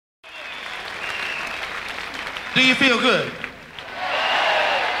Do you feel good?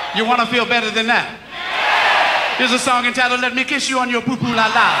 You want to feel better than that? Here's a song entitled Let Me Kiss You on Your Poo Poo La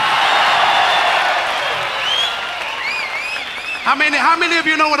La. How many of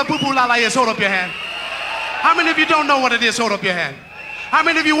you know what a poo poo la la is? Hold up your hand. How many of you don't know what it is? Hold up your hand. How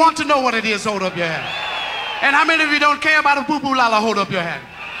many of you want to know what it is? Hold up your hand. And how many of you don't care about a poo poo la la? Hold up your hand.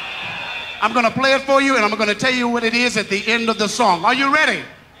 I'm going to play it for you, and I'm going to tell you what it is at the end of the song. Are you ready?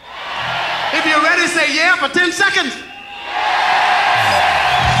 If you're ready, say yeah for 10 seconds.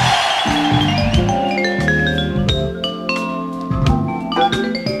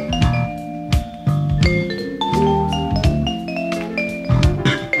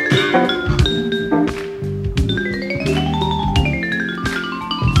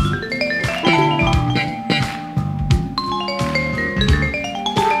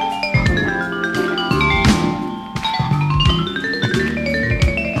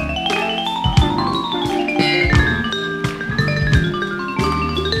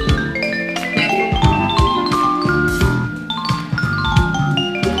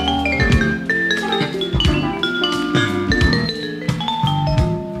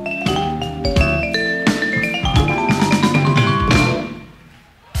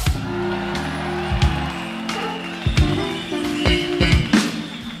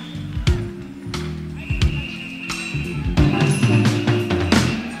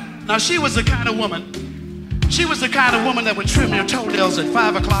 Now, she was the kind of woman that would trim your toenails at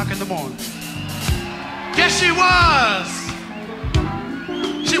 5 o'clock in the morning. Yes, she was.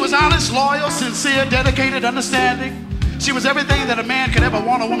 She was honest, loyal, sincere, dedicated, understanding. She was everything that a man could ever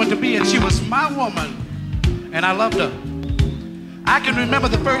want a woman to be, and she was my woman, and I loved her. I can remember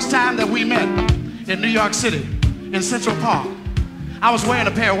the first time that we met in New York City, in Central Park. I was wearing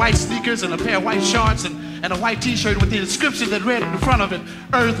a pair of white sneakers and a pair of white shorts and a white t-shirt with the inscription that read in front of it,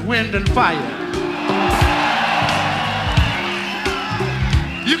 Earth, Wind, and Fire.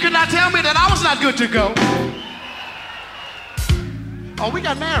 You cannot tell me that I was not good to go. Oh, we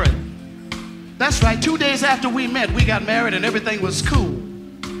got married. That's right, 2 days after we met, we got married and everything was cool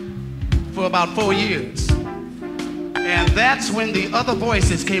for about 4 years. And that's when the other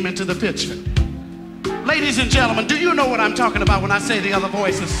voices came into the picture. Ladies and gentlemen, do you know what I'm talking about when I say the other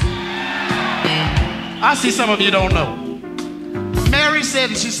voices? I see some of you don't know. Mary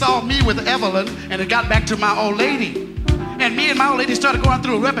said she saw me with Evelyn and it got back to my old lady. And me and my old lady started going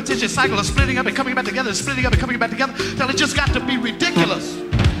through a repetitious cycle of splitting up and coming back together and splitting up and coming back together till it just got to be ridiculous.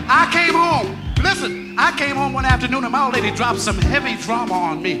 I came home. Listen, I came home one afternoon and my old lady dropped some heavy drama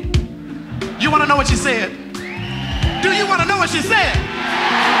on me. You want to know what she said? Do you want to know what she said?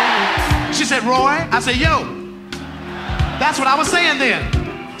 She said, Roy. I said, yo. That's what I was saying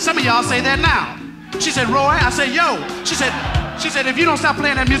then. Some of y'all say that now. She said, Roy. I said, yo. She said, if you don't stop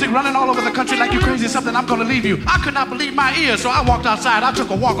playing that music running all over the country like you crazy or something, I'm going to leave you. I could not believe my ears, so I walked outside. I took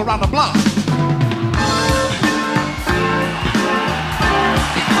a walk around the block.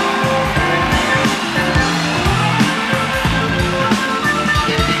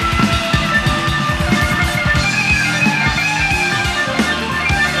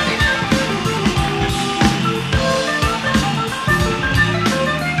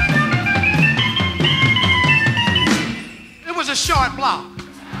 A short block.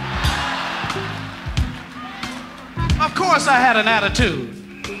 Of course I had an attitude.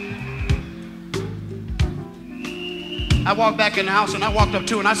 I walked back in the house and I walked up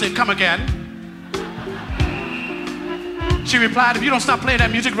to her and I said, come again. She replied, if you don't stop playing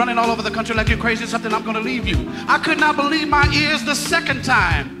that music running all over the country like you're crazy or something, I'm going to leave you. I could not believe my ears the second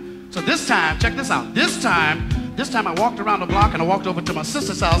time. So this time, check this out. This time I walked around the block and I walked over to my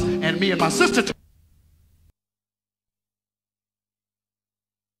sister's house and me and my sister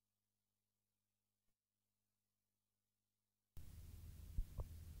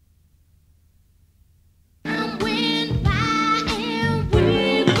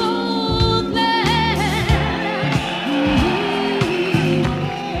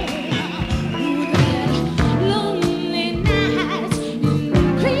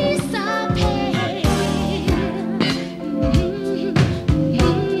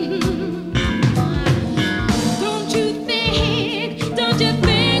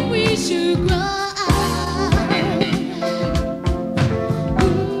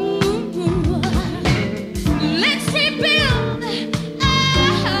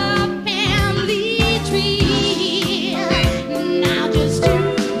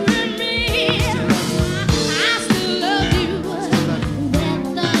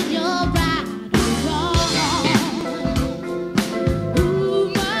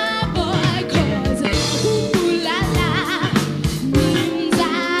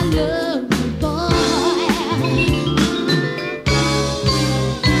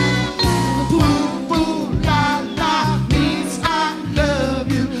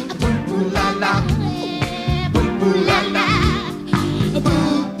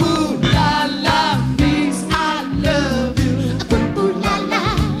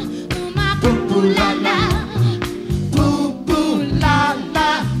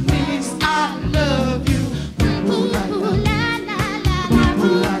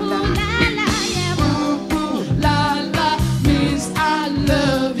boo la la. Boo boo la la means I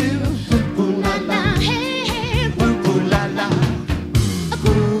love you. Boo boo la la. Boo boo la la.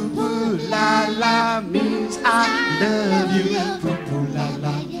 Boo boo la la means I love you. Boo boo la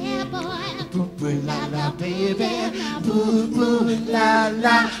la. Boo boo la la, baby. Boo boo la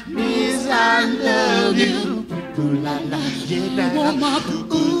la means I love you. Boo boo la la, yeah.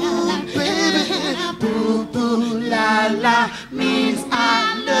 Ooh, baby. Boo boo la la means I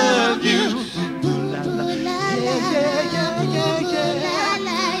love you. Boo boo la la, yeah, yeah, yeah,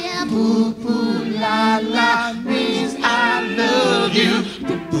 yeah. Boo boo la la means I love you.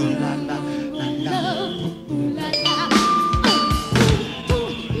 Boo boo la la, la la.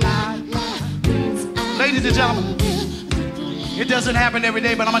 Ladies and gentlemen, it doesn't happen every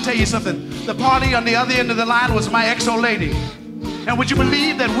day, but I'm gonna tell you something. The party on the other end of the line was my ex-old lady. And would you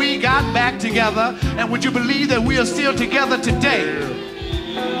believe that we got back together? And would you believe that we are still together today?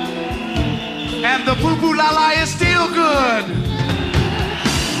 And the boo-boo la-la is still good.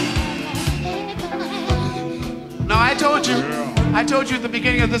 Now I told you at the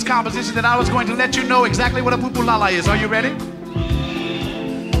beginning of this composition that I was going to let you know exactly what a boo-boo la-la is. Are you ready?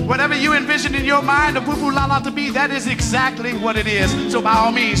 Whatever you envision in your mind a boo-boo la-la to be, that is exactly what it is. So by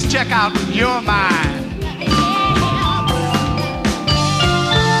all means, check out your mind.